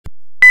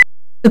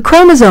The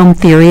chromosome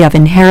theory of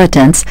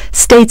inheritance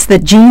states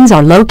that genes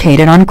are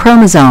located on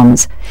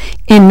chromosomes.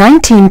 In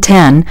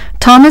 1910,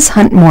 Thomas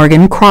Hunt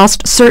Morgan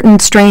crossed certain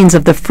strains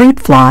of the fruit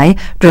fly,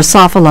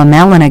 Drosophila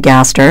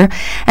melanogaster,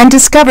 and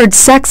discovered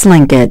sex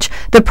linkage,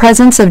 the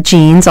presence of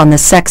genes on the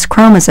sex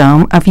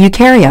chromosome of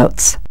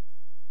eukaryotes.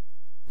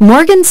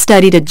 Morgan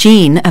studied a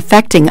gene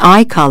affecting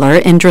eye color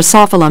in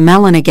Drosophila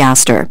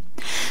melanogaster.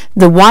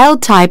 The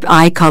wild-type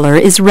eye color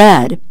is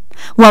red,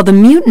 while the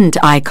mutant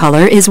eye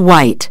color is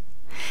white.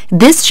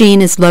 This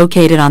gene is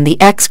located on the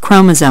X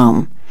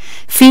chromosome.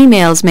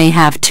 Females may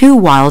have 2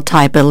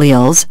 wild-type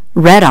alleles,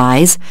 red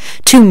eyes,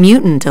 2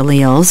 mutant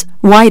alleles,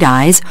 white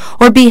eyes,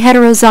 or be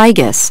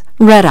heterozygous,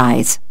 red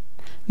eyes.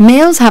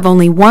 Males have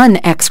only 1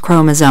 X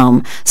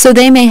chromosome, so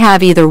they may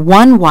have either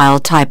 1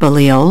 wild-type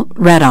allele,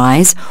 red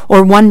eyes,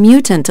 or 1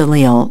 mutant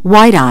allele,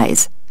 white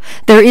eyes.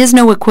 There is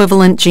no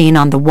equivalent gene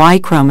on the Y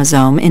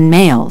chromosome in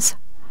males.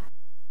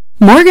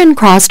 Morgan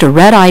crossed a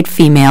red-eyed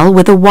female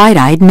with a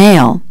white-eyed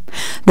male.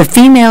 The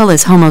female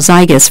is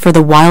homozygous for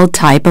the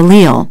wild-type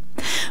allele,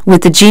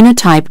 with the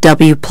genotype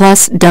W+W+.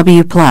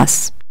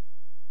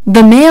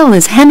 The male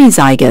is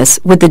hemizygous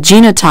with the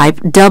genotype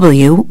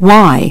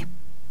WY.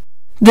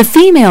 The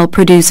female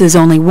produces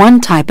only 1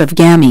 type of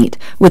gamete,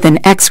 with an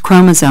X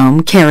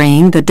chromosome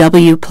carrying the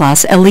W+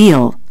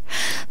 allele.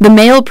 The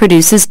male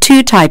produces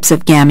 2 types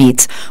of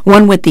gametes,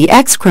 one with the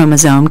X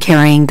chromosome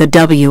carrying the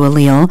W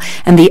allele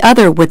and the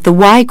other with the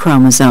Y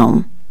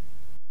chromosome.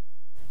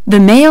 The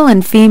male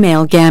and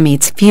female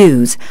gametes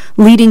fuse,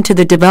 leading to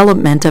the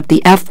development of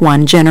the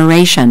F1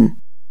 generation.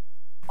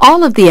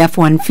 All of the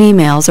F1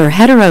 females are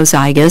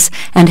heterozygous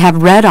and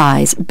have red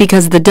eyes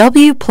because the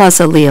W+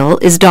 allele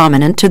is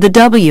dominant to the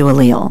W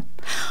allele.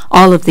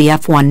 All of the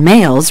F1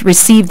 males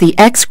receive the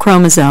X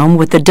chromosome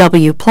with the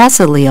W+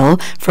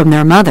 allele from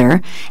their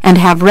mother and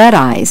have red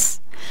eyes.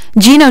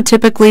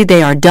 Genotypically,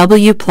 they are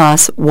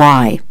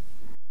W+Y.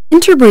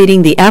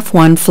 Interbreeding the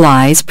F1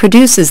 flies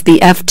produces the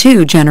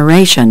F2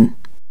 generation.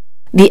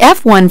 The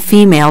F1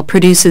 female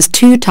produces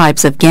 2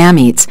 types of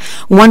gametes,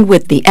 one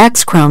with the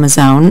X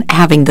chromosome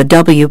having the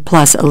W+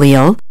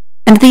 allele,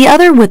 and the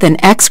other with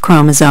an X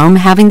chromosome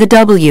having the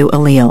W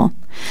allele.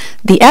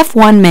 The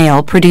F1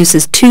 male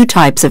produces 2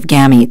 types of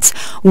gametes,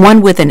 one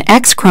with an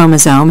X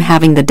chromosome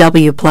having the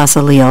W+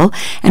 allele,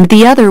 and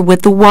the other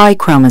with the Y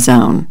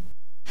chromosome.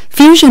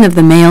 Fusion of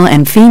the male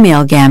and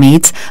female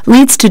gametes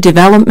leads to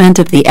development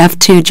of the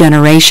F2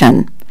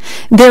 generation.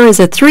 There is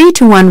a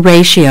 3-to-1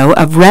 ratio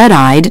of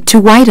red-eyed to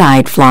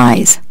white-eyed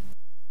flies.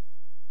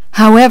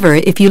 However,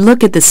 if you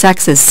look at the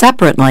sexes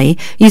separately,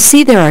 you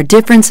see there are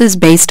differences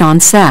based on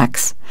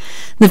sex.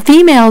 The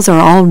females are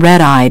all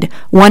red-eyed,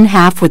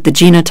 1/2 with the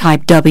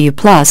genotype W+W+,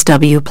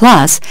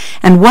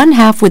 and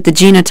 1/2 with the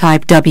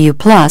genotype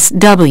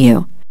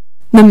W+W.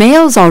 The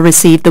males all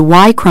receive the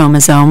Y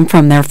chromosome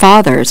from their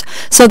fathers,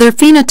 so their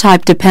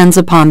phenotype depends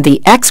upon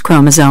the X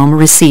chromosome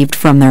received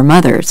from their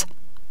mothers.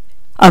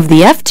 Of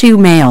the F2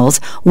 males,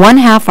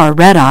 1/2 are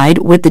red-eyed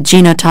with the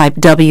genotype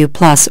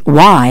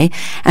W+Y,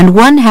 and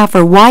 1/2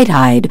 are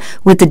white-eyed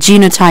with the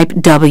genotype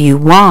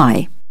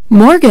WY.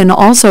 Morgan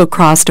also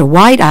crossed a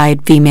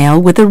white-eyed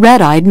female with a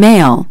red-eyed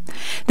male.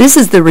 This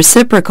is the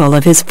reciprocal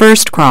of his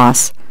first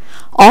cross.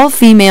 All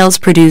females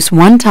produce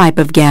 1 type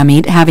of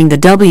gamete having the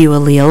W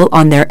allele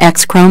on their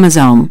X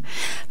chromosome.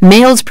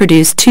 Males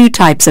produce 2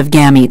 types of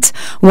gametes,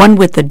 one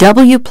with the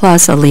W+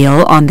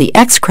 allele on the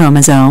X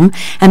chromosome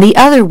and the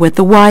other with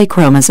the Y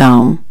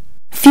chromosome.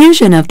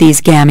 Fusion of these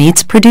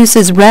gametes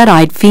produces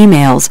red-eyed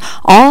females,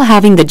 all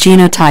having the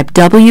genotype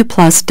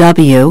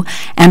W+W,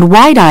 and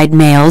white-eyed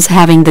males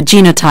having the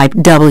genotype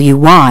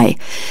WY.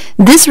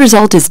 This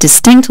result is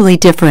distinctly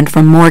different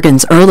from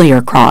Morgan's earlier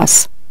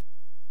cross.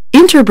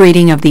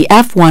 Interbreeding of the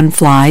F1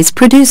 flies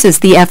produces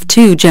the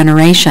F2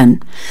 generation.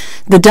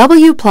 The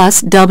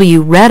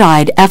W+W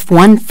red-eyed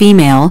F1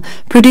 female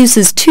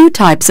produces 2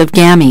 types of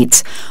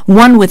gametes,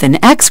 one with an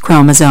X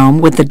chromosome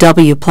with the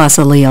W+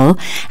 allele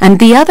and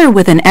the other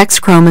with an X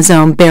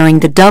chromosome bearing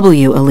the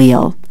W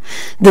allele.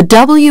 The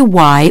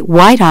WY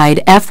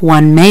white-eyed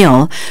F1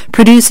 male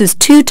produces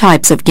 2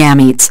 types of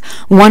gametes,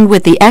 one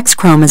with the X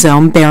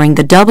chromosome bearing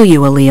the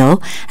W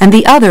allele and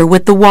the other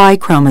with the Y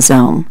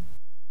chromosome.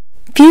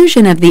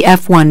 Fusion of the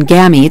F1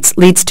 gametes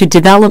leads to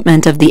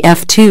development of the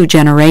F2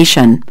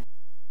 generation.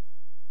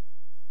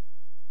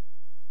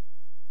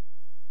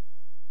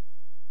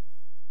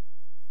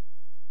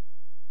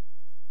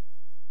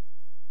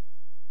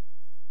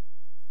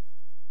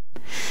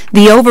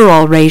 The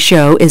overall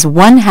ratio is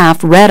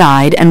 1/2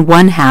 red-eyed and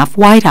 1/2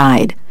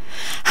 white-eyed.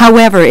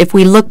 However, if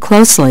we look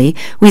closely,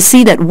 we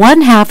see that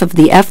 1/2 of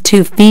the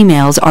F2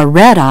 females are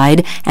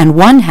red-eyed and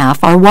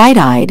 1/2 are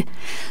white-eyed.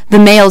 The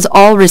males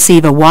all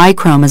receive a Y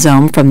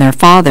chromosome from their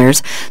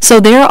fathers, so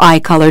their eye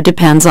color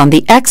depends on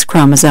the X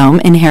chromosome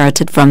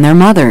inherited from their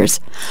mothers.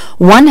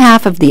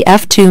 1/2 of the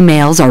F2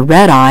 males are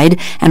red-eyed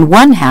and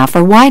 1/2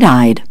 are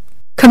white-eyed.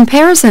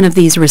 Comparison of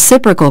these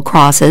reciprocal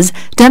crosses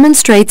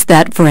demonstrates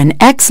that for an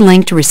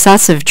X-linked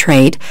recessive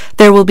trait,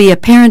 there will be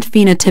apparent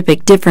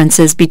phenotypic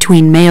differences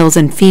between males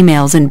and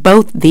females in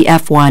both the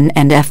F1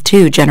 and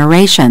F2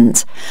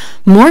 generations.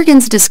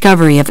 Morgan's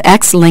discovery of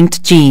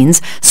X-linked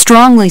genes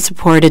strongly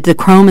supported the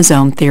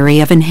chromosome theory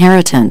of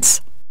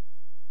inheritance.